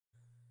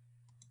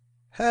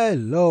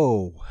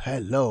Hello,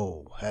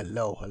 hello,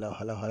 hello, hello,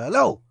 hello,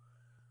 hello.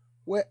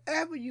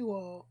 Wherever you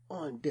are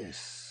on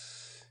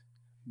this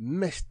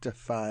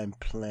mystifying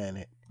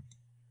planet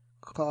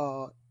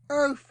called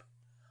Earth,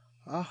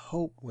 I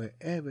hope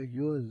wherever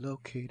you're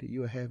located,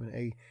 you're having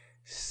a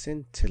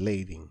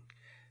scintillating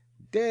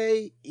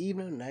day,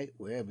 evening, night,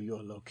 wherever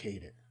you're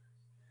located.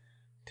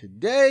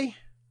 Today,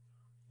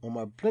 on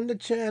my Blender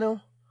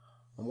channel,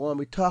 I'm going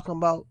to be talking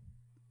about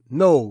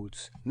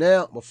nodes.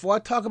 Now, before I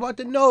talk about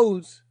the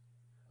nodes,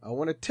 I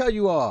want to tell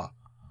you all,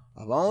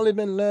 I've only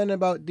been learning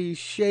about these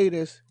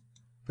shaders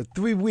for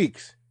 3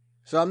 weeks,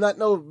 so I'm not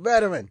no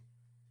veteran.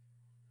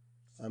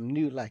 I'm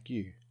new like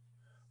you.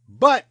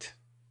 But,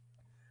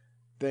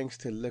 thanks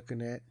to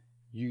looking at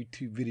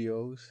YouTube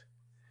videos,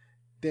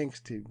 thanks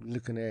to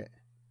looking at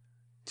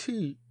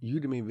 2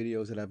 Udemy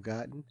videos that I've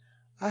gotten,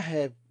 I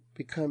have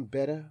become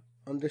better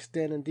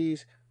understanding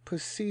these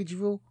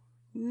procedural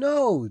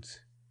nodes.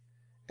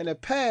 In the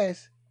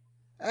past,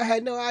 I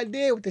had no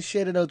idea what the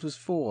shader nodes was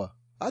for.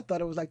 I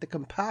thought it was like the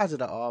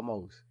compositor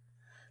almost.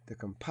 The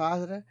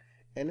compositor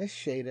and the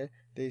shader,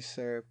 they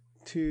serve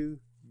 2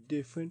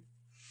 different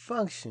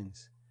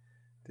functions.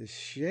 The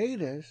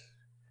shaders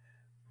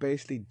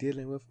basically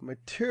dealing with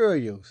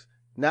materials,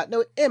 not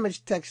no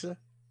image texture.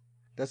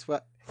 That's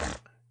what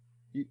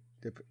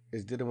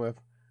it's dealing with.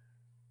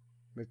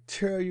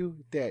 Material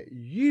that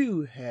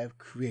you have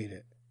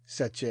created,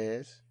 such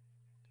as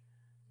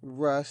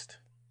rust,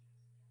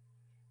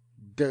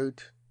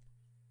 dirt,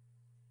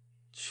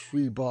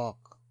 tree bark,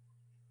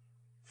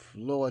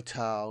 floor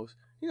tiles,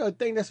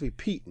 thing that's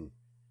repeating.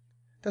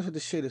 That's what the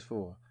shader's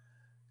for.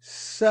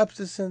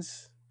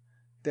 Substances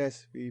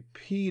that's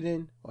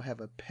repeating or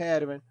have a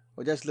pattern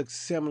or just look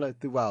similar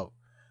throughout.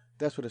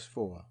 That's what it's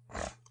for.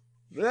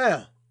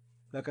 Now,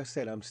 like I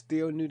said, I'm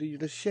still new to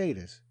the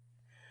shaders.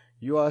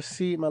 You all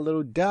see my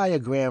little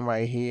diagram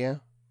right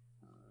here.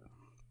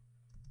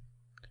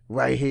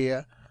 Right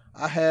here,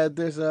 I have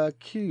this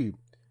cube.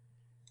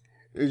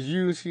 It's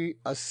usually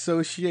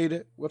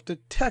associated with the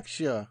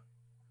texture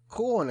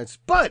coordinates,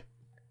 but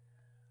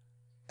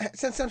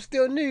since I'm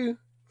still new,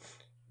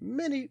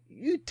 many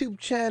YouTube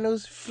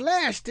channels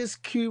flash this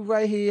cube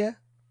right here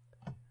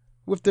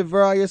with the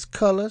various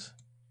colors,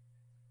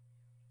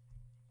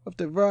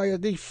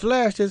 these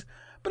flashes.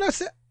 But I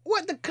said,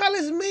 what the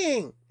colors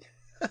mean?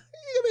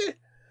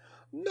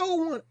 No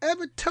one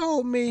ever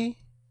told me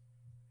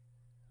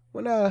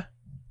when I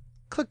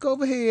click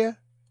over here,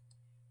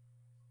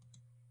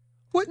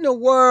 what in the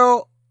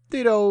world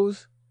do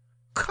those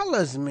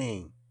colors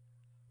mean?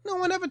 No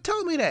one ever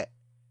told me that.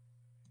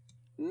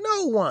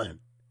 No one.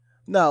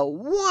 Now,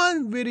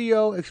 one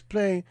video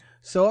explained,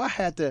 so I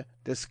had to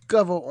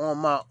discover on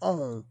my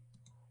own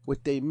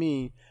what they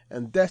mean,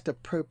 and that's the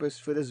purpose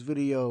for this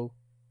video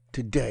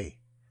today,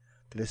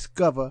 to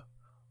discover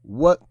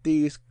what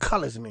these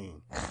colors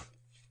mean.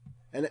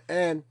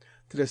 And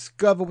to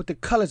discover what the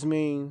colors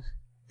mean,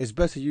 it's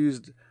best to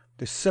use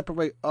the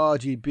separate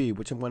RGB,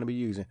 which I'm going to be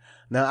using.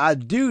 Now, I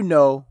do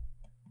know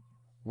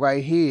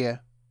right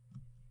here,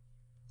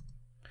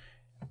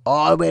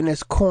 all the way in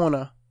this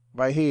corner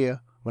right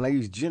here, when I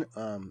use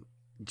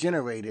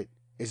generated,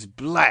 it's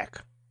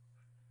black.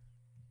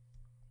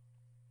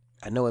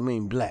 I know it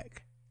means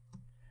black.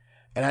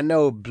 And I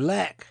know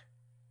black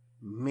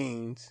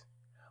means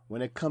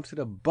when it comes to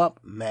the bump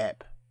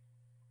map,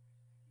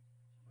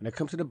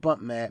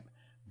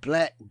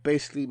 black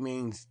basically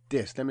means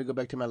this. Let me go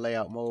back to my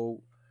layout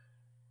mode.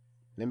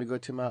 Let me go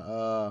to my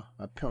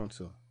my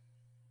pencil.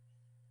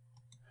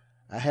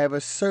 I have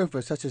a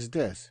surface such as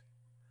this.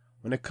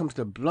 When it comes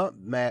to blunt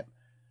map,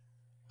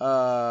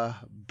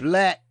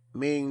 black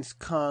means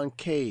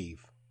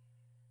concave.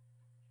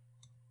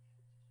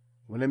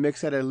 When it makes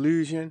that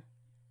illusion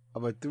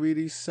of a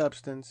 3D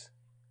substance,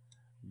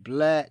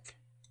 black,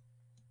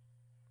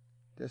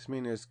 this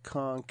means it's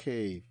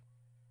concave.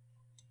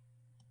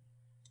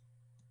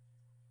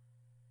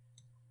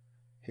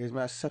 Here's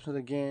my substance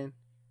again.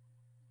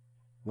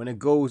 When it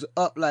goes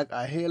up like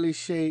a Haley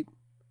shape,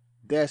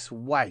 that's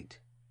white.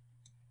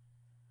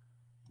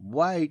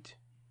 White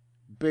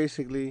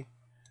basically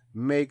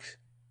makes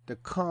the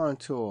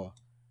contour.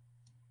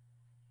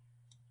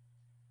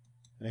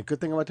 And the good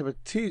thing about the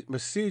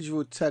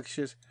procedural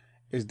textures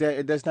is that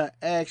it does not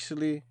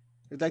actually,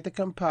 it's like the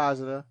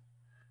compositor,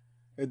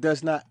 it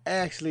does not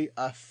actually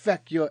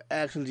affect your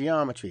actual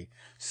geometry.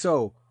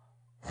 So,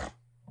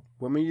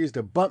 when we use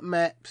the bump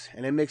maps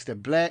and it makes the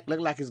black look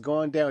like it's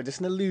going down, just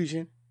an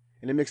illusion,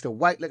 and it makes the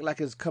white look like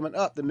it's coming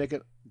up to make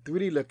it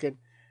 3D looking,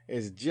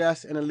 it's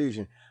just an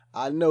illusion.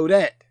 I know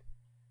that.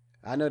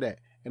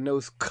 And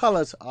those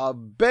colors are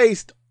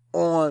based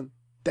on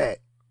that.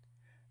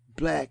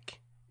 Black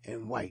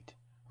and white.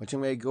 Which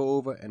I'm going to go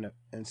over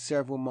in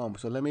several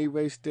moments. So let me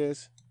erase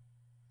this.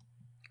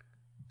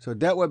 So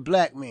that's what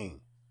black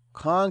means.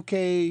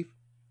 Concave.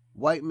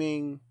 White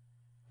means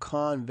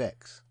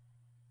convex.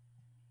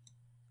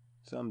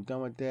 So I'm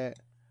done with that.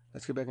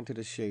 Let's get back into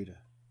the shader.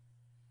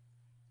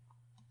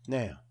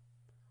 Now,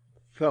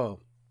 so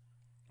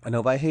I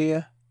know right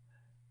here,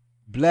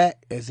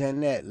 black is in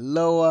that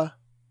lower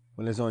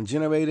when it's on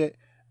generated,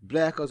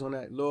 black goes on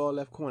that lower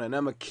left corner. And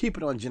I'm going to keep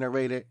it on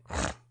generated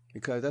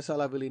because that's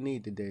all I really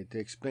need today to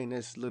explain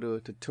this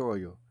little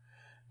tutorial.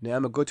 Now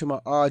I'm going to go to my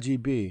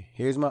RGB.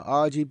 Here's my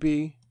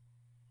RGB.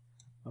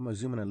 I'm going to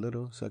zoom in a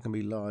little so it can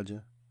be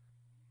larger.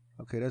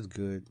 Okay, that's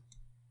good.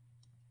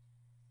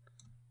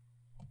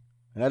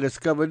 And I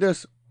discovered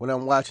this when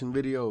I'm watching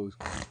videos.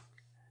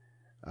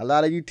 A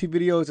lot of YouTube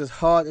videos, it's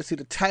hard to see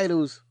the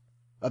titles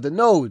of the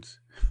nodes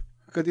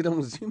because they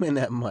don't zoom in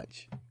that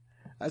much.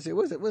 I said,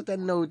 what's that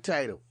node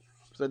title?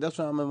 So that's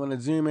why I'm going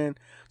to zoom in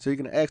so you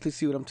can actually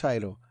see what I'm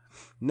titled.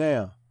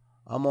 Now,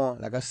 I'm on,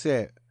 like I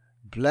said,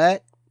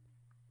 black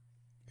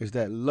is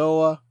that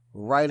lower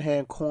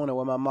right-hand corner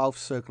where my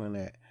mouth's circling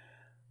at.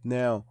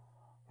 Now,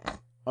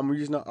 I'm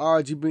using the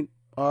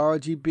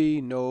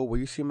RGB node where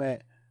you see them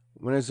at.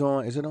 When it's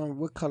on, is it on?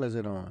 What color is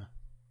it on?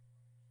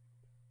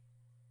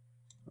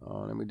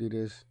 Oh, let me do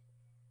this.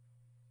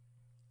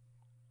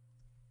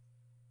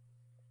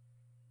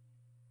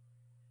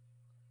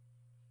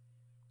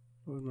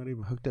 Oh, it's not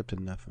even hooked up to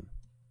nothing.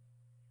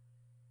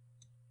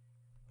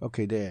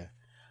 Okay, there.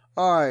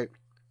 All right.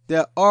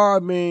 That R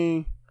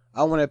mean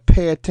I want to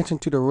pay attention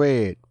to the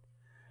red.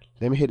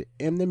 Let me hit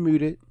M to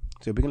mute it.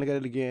 So we can look at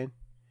it again.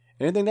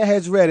 Anything that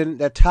has red in it,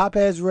 that top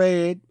has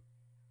red.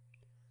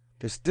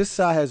 This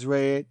side has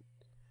red.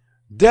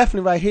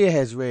 Definitely right here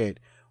has red.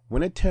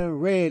 When it turns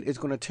red, it's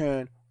going to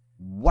turn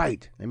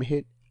white. Let me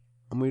hit.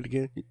 I'm going to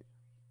again.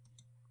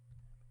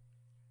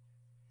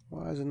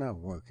 Why is it not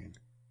working?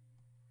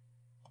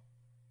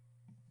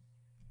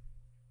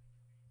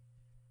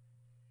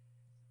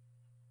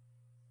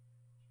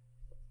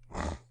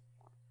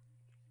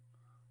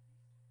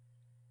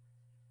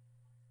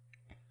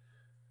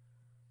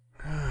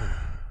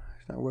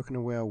 It's not working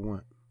the way I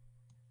want.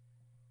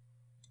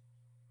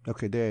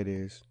 Okay, there it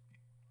is.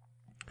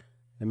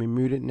 Let me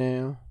mute it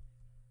now.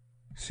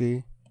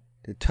 See?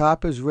 The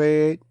top is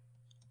red.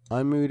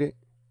 Unmute it.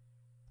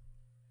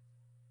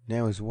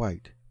 Now it's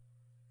white.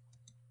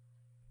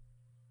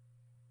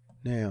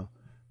 Now,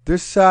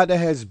 this side that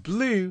has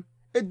blue,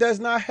 it does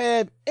not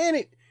have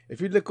any.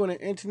 If you look on the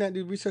internet,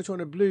 do research on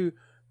the blue,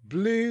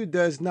 blue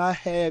does not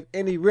have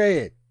any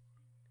red.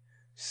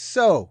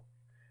 So,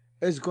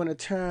 it's going to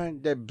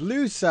turn the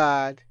blue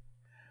side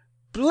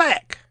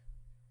black.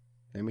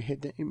 Let me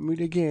hit the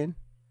mute again.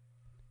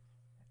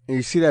 And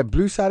you see that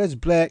blue side is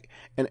black,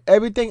 and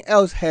everything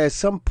else has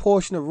some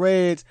portion of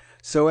reds,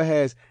 so it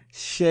has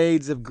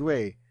shades of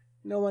gray.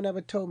 No one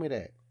ever told me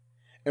that.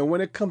 And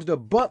when it comes to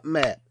bump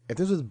map, if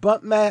this was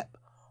bump map,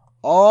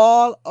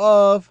 all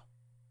of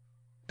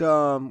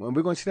the, and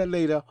we're going to see that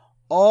later,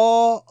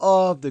 all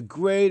of the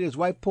gray, this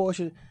white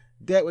portion,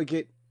 that would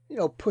get,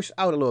 pushed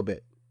out a little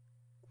bit.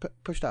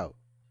 Pushed out.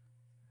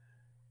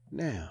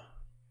 Now,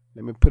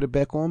 let me put it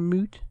back on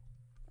mute.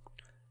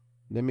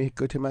 Let me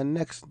go to my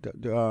next,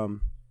 the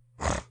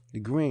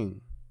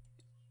green.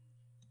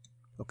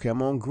 Okay,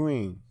 I'm on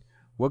green.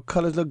 What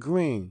colors look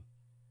green?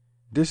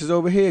 This is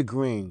over here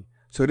green.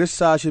 So this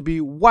side should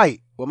be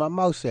white. Where my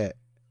mouse at?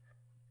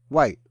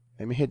 White.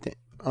 Let me hit the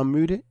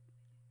unmute it.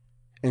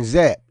 And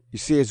zap. You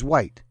see it's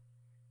white.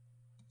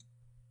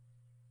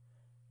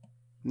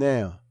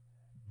 Now,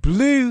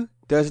 blue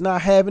does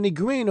not have any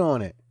green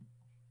on it.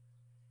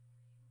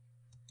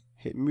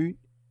 Hit mute.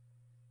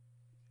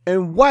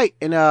 And white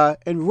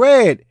and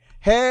red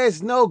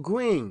has no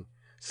green.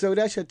 So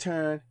that should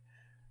turn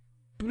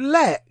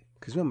black.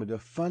 Because remember, the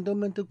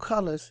fundamental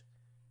colors,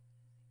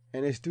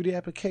 and it's through the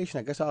application,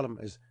 I guess all of them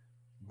is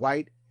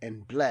white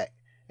and black.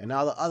 And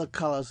all the other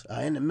colors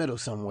are in the middle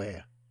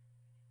somewhere.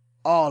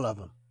 All of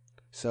them.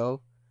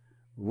 So,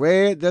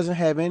 red doesn't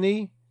have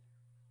any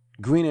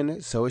green in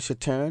it, so it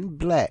should turn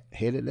black.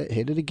 Hit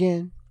it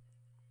again.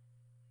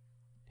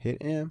 Hit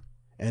M.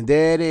 And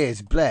there it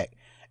is, black.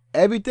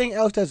 Everything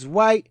else that's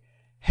white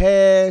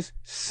has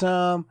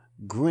some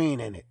green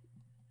in it.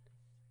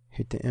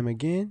 Hit the M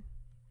again.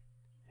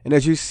 And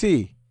as you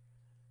see,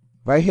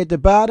 right here at the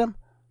bottom,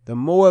 the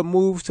more it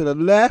moves to the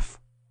left,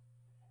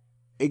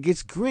 it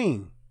gets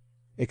green.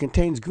 It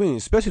contains green,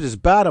 especially this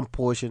bottom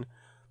portion.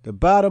 The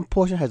bottom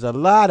portion has a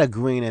lot of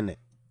green in it.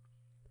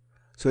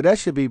 So that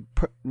should be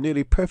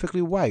nearly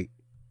perfectly white.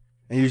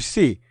 And you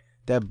see,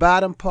 that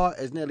bottom part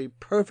is nearly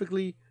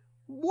perfectly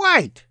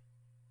white.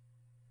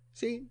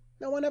 See,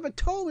 no one ever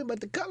told me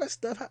about the color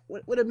stuff,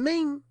 what it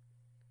means.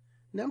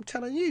 Now I'm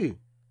telling you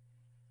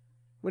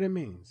what it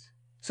means.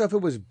 So if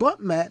it was bump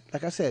map,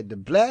 like I said, the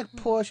black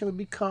portion would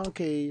be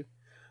concave,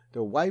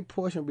 the white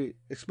portion would be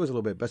exposed a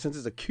little bit. But since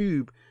it's a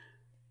cube,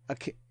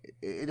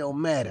 it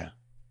don't matter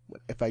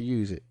if I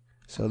use it.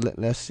 So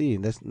let's see.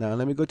 Now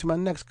let me go to my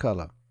next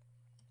color.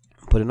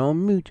 Put it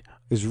on mute.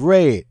 It's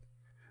red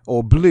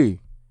or blue.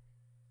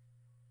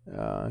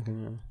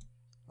 I'm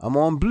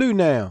on blue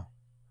now.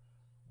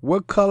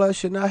 What color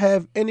should not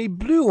have any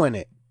blue in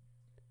it?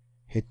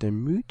 Hit the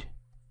mute.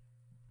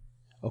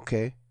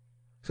 Okay.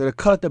 So the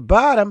color at the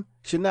bottom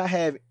should not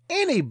have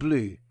any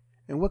blue.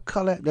 And what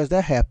color does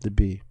that have to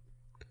be?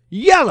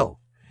 Yellow.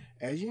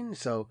 As you know,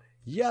 so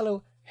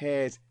yellow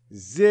has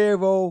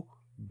 0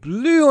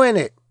 blue in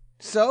it.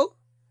 So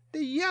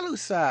the yellow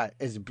side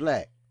is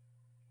black.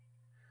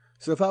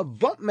 So if I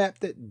bump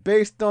mapped it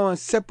based on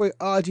separate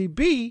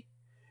RGB,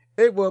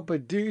 it will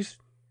produce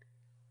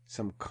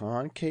some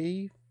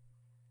concave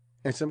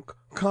and some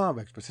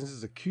convex. But since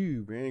it's a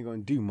cube, it ain't gonna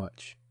do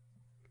much.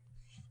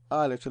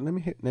 Alright, so let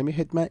me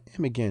hit my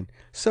M again.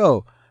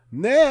 So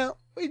now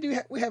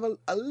we have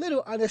a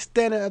little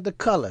understanding of the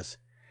colors.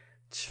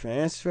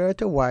 Transfer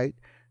to white.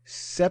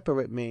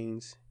 Separate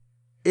means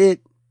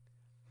it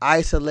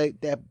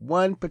isolate that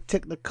one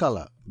particular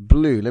color.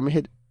 Blue. Let me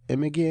hit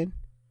M again.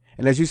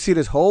 And as you see,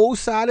 this whole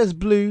side is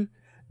blue.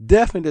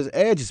 Definitely this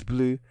edge is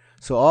blue.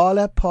 So all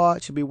that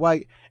part should be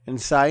white. And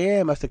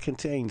cyan must have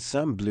contained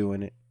some blue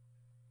in it.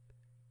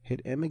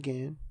 Hit M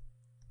again.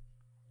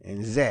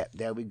 And zap.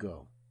 There we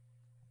go.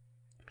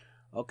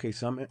 Okay,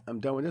 so I'm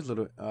done with this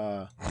little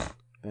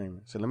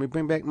thing. So let me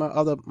bring back my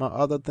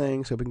other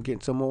thing so we can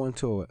get some more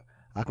into it.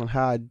 I can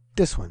hide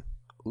this one.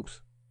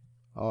 Oops.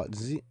 Alt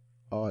Z,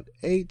 Alt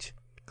H.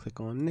 Click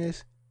on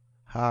this.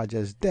 Hide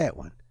just that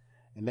one.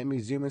 And let me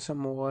zoom in some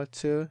more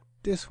to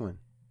this one.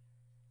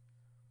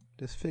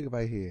 This figure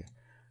right here.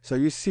 So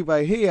you see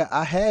right here,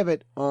 I have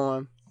it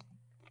on.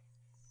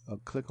 I'll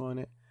click on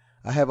it.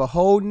 I have a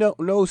whole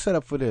node set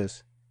up for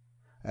this.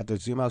 I have to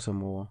zoom out some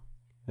more.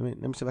 Let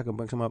me see if I can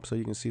bring some up so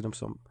you can see them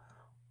some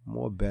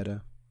more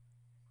better.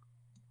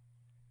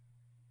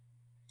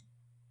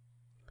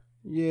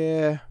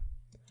 Yeah,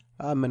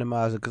 I'll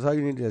minimize it because all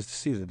you need is to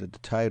see the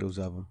titles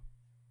of them.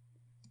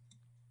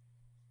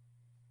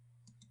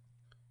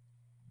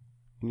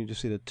 You need to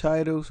see the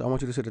titles. I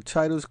want you to see the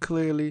titles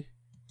clearly.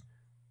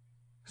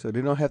 So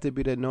they don't have to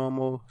be that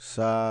normal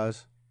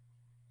size.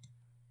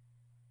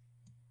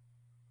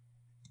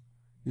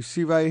 You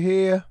see right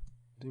here?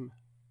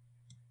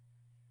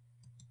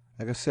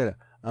 Like I said,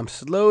 I'm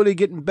slowly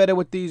getting better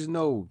with these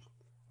nodes.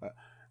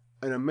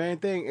 And the main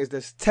thing is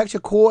this texture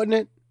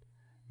coordinate,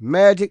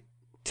 magic,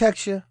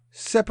 texture,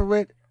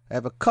 separate. I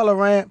have a color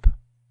ramp.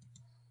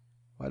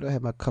 Why do I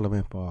have my color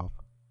ramp off?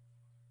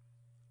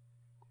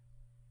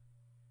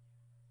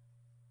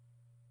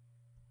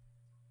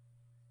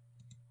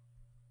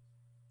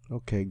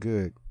 Okay,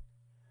 good.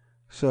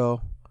 So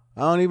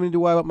I don't even need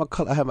to worry about my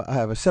color. I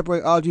have a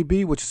separate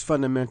RGB, which is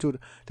fundamental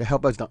to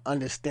help us to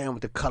understand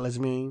what the colors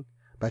mean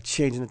by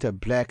changing it to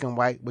black and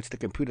white, which the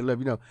computer love.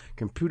 You know,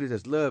 computers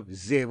just love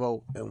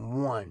 0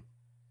 and 1.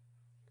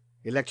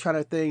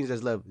 Electronic things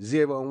just love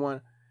 0 and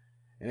 1,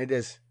 and they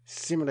just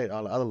simulate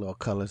all the other little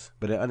colors,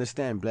 but they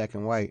understand black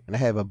and white. And I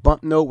have a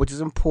bump node, which is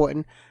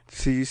important.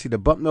 So you see the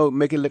bump node,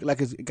 make it look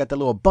like it got the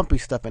little bumpy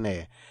stuff in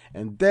there,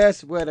 and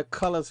that's where the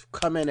colors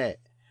come in at.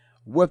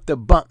 With the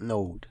bump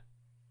node,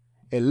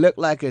 it looked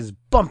like it's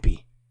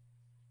bumpy.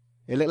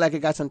 It looked like it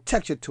got some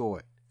texture to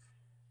it.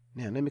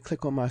 Now let me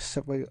click on my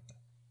separate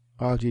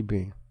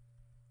RGB.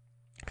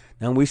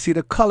 Now we see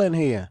the color in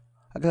here.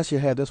 I guess I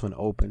should have this one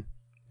open.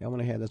 I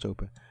want to have this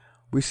open.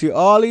 We see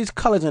all these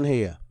colors in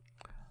here.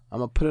 I'm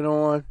gonna put it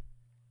on.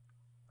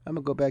 I'm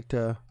gonna go back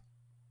to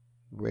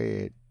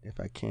red if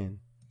I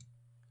can.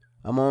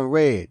 I'm on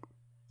red.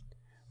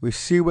 We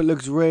see what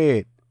looks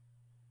red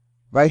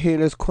right here in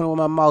this corner where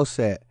my mouse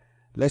at.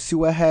 Let's see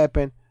what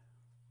happened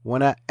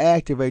when I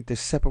activate the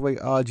separate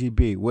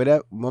RGB.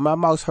 When my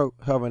mouse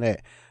hovering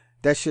at,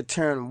 that should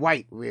turn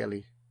white,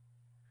 really.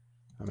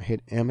 I'm going to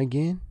hit M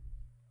again.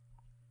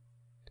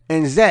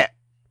 And zap.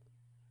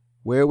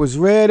 Where it was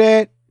red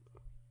at.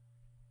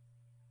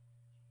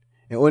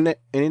 And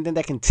anything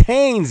that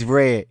contains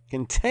red,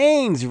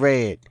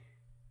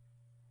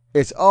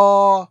 it's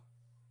all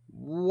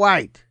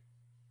white.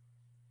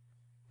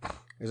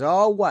 It's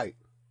all white.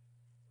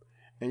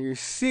 And you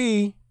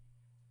see,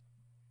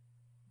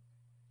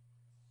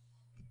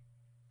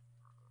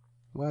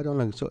 well, it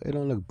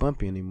don't look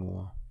bumpy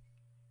anymore.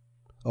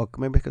 Oh,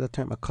 maybe because I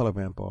turned my color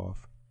ramp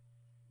off.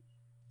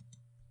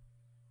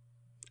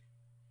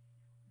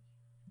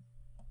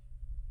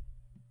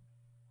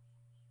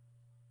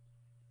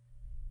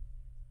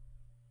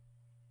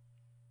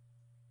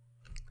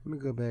 Let me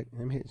go back.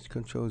 Let me hit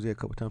Control Z a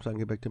couple times so I can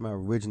get back to my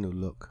original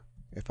look,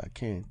 if I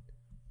can.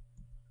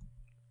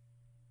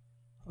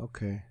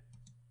 Okay.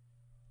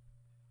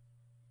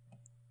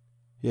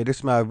 Yeah, this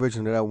is my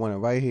original that I wanted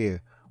right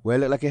here. Where it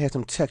looked like it had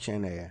some texture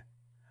in there.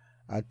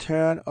 I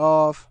turn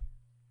off.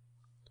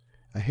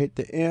 I hit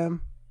the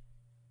M.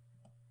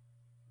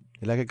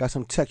 It like it got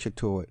some texture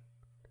to it.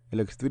 It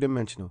looks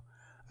three-dimensional.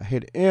 I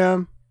hit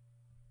M.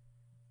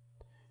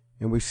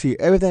 And we see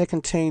everything that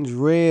contains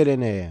red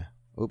in there.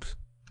 Oops.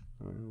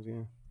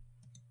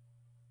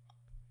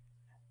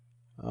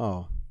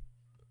 Oh.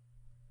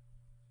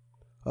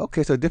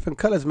 Okay, so different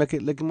colors make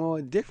it look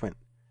more different.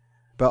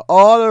 But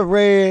all the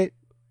red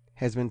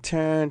has been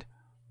turned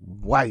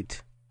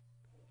white.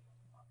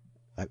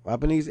 Like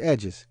up in these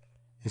edges.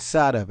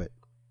 Inside of it.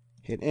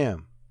 Hit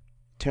M.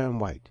 Turn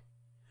white.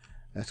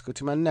 Let's go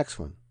to my next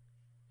one.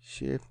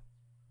 Shift.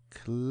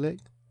 Click.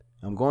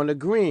 I'm going to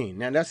green.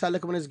 Now that's how I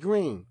look when it's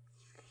green.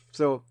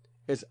 So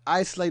it's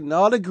isolating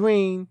all the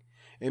green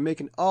and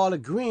making all the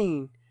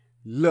green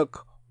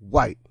look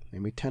white.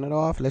 Let me turn it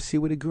off. Let's see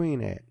where the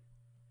green at.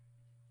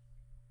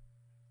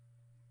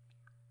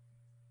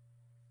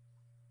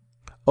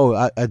 Oh,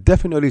 I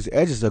definitely know these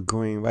edges are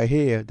green right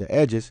here. The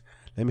edges.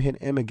 Let me hit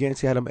M again.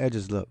 See how them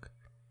edges look.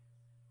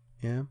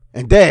 Yeah.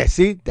 And there,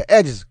 see the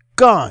edges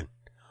gone.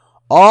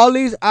 All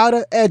these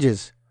outer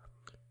edges.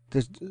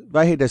 This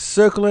right here, the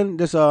circling,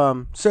 this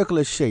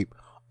circular shape.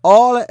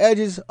 All the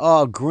edges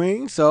are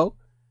green, so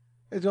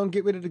it's gonna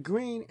get rid of the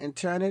green and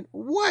turn it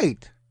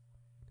white.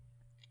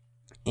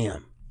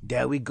 M.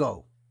 There we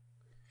go.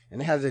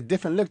 And it has a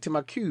different look to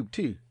my cube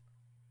too.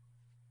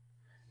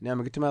 Now I'm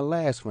gonna get to my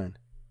last one.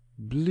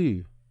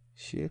 Blue.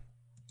 Shift.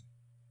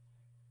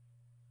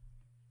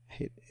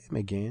 Hit M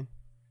again.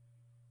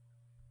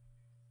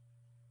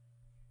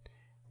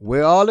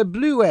 Where all the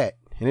blue at?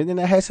 And then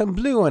I had some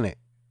blue on it.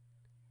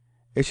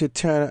 It should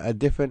turn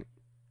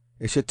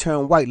it should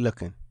turn white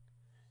looking.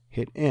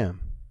 Hit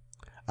M.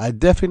 I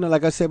definitely know,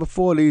 like I said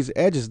before, these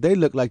edges, they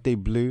look like they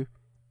blue.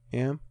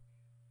 M.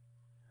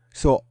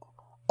 So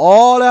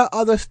all that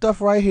other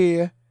stuff right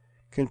here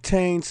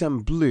contains some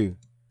blue.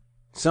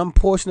 Some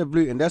portion of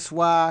blue. And that's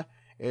why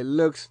it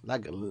looks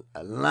like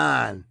a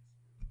line.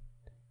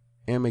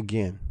 M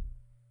again.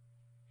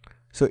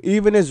 So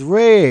even this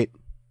red.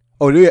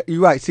 Oh, you're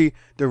right. See,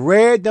 the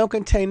red don't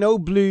contain no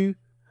blue.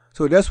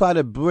 So that's why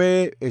the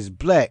red is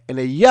black. And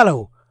the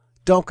yellow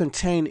don't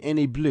contain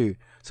any blue.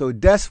 So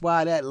that's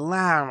why that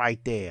line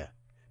right there.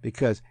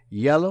 Because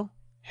yellow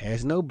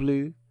has no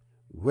blue.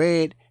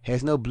 Red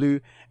has no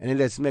blue. And then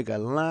let's make a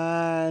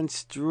line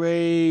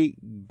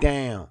straight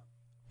down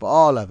for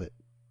all of it.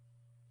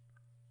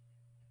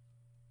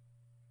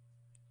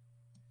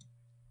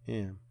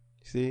 Yeah.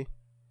 See?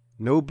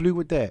 No blue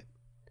with that.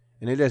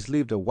 And then let's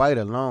leave the white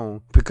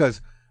alone.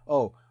 Because,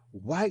 oh,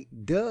 white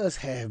does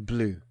have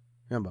blue.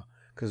 Remember?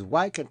 Because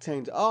white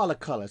contains all the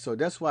colors. So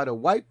that's why the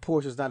white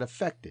portion is not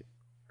affected.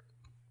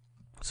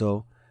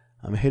 So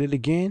I'm going to hit it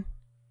again.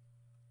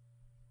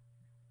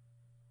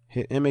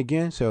 Hit M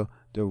again. So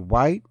the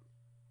white,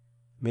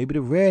 maybe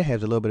the red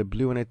has a little bit of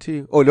blue in it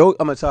too. Oh, no,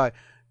 I'm sorry.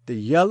 The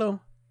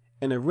yellow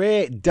and the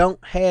red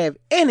don't have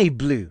any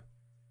blue.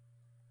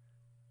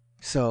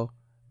 So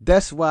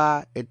that's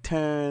why it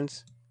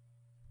turns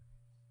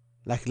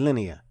like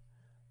linear.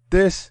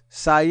 This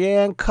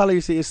cyan color,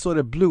 you see, is sort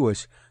of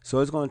bluish. So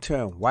it's going to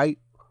turn white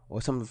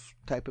or some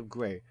type of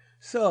gray.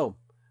 So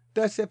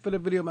that's it for the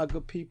video, my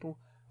good people.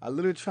 I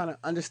literally trying to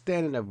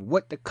understand of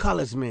what the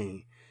colors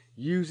mean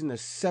using the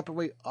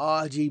separate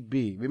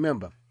RGB.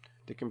 Remember,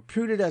 the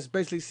computer does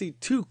basically see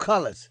two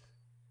colors,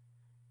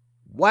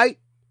 white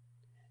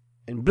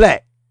and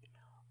black.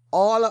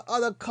 All the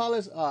other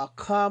colors are a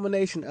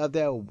combination of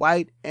that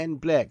white and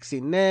black.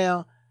 See,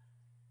 now,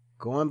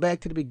 going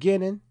back to the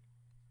beginning,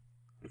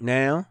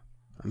 now,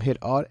 I'm hit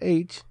Alt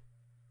H.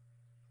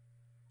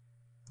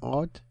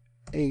 Alt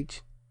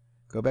H.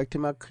 Go back to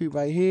my cube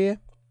right here.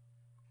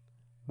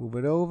 Move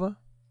it over.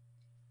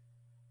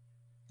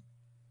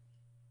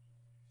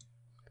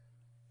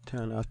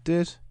 Turn off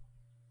this.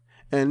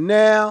 And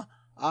now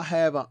I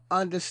have an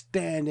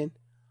understanding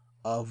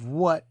of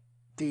what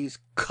these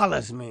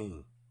colors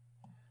mean.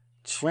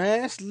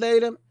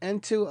 Translate them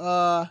into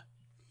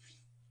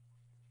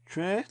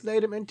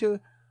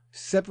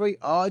separate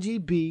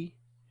RGB,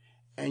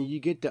 and you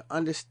get to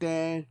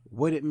understand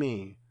what it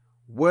means.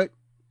 What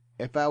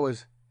if I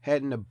was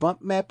having the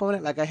bump map on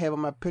it, like I have on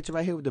my picture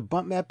right here with the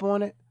bump map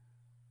on it,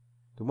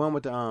 the one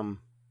with the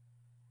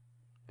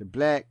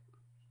black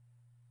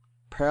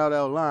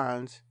parallel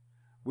lines.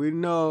 We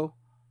know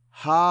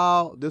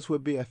how this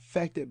would be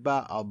affected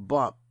by a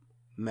bump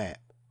map.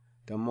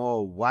 The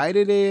more white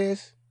it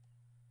is,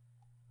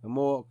 the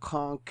more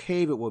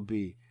concave it will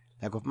be.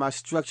 Like with my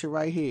structure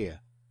right here.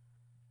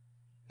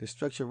 The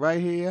structure right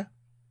here,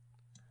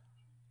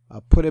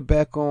 I'll put it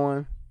back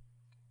on.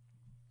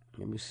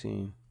 Let me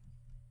see.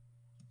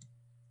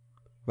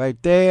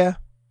 Right there.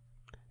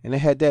 And it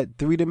had that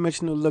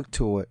three-dimensional look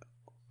to it.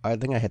 I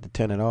think I had to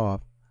turn it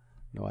off.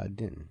 No, I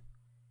didn't.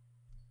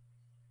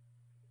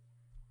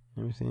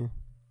 Let me see.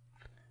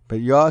 But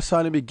y'all saw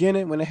in the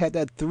beginning when it had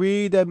that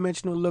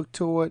three-dimensional look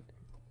to it,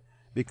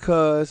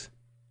 because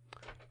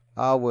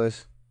I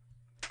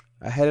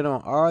had it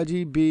on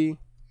RGB,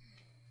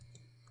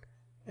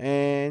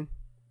 and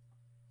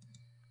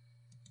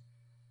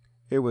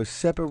it was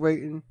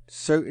separating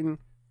certain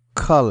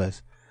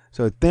colors.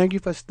 So thank you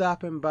for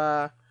stopping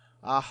by.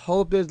 I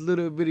hope this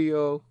little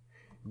video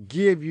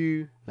give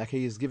you, like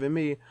he is giving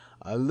me,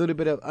 a little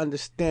bit of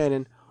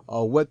understanding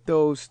of what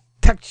those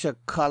texture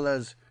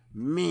colors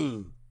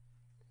mean.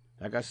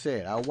 Like I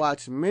said, I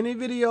watched many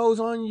videos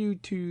on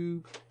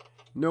YouTube.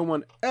 No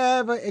one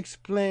ever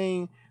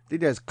explained. They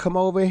just come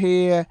over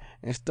here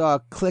and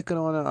start clicking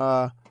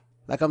on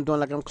like I'm doing,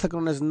 like I'm clicking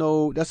on this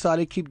node. That's all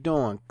they keep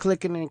doing,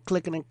 clicking and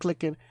clicking and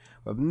clicking,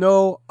 with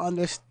no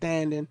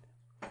understanding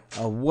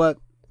of what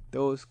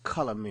those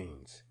color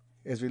means.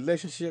 Its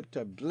relationship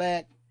to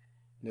black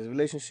and its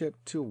relationship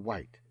to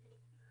white.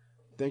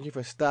 Thank you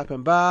for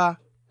stopping by.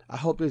 I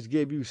hope this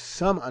gave you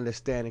some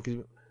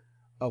understanding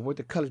of what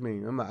the colors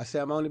mean. Remember, I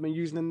said I've only been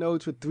using the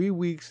nodes for 3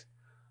 weeks.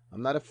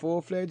 I'm not a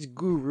full-fledged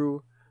guru,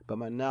 but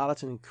my knowledge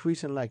is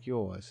increasing like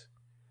yours.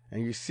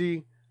 And you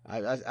see,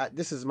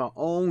 This is my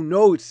own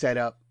node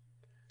setup.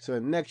 So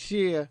next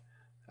year,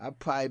 I'll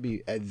probably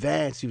be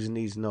advanced using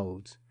these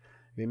nodes.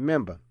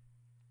 Remember,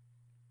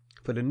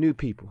 for the new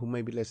people who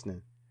may be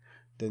listening,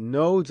 the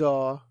nodes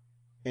are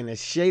in a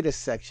shader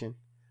section,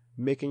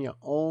 making your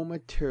own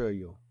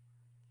material.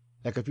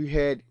 Like if you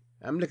had,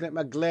 I'm looking at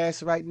my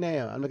glass right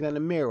now. I'm looking at the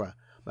mirror.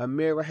 My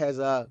mirror has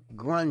a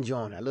grunge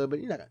on it. A little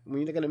bit, when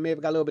you look at the mirror,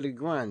 it got a little bit of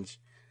grunge.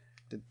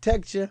 The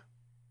texture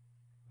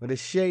with the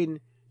shading,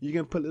 you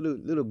can put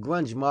little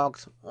grunge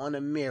marks on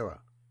the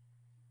mirror.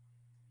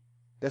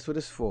 That's what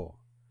it's for.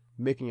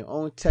 Making your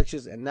own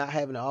textures and not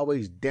having to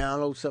always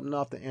download something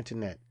off the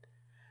internet.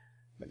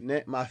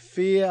 But my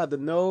fear of the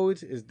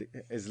nodes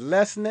is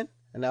lessening,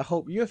 and I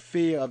hope your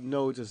fear of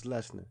nodes is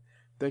lessening.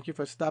 Thank you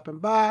for stopping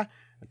by.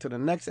 Until the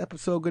next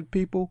episode, good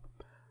people.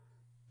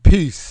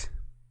 Peace.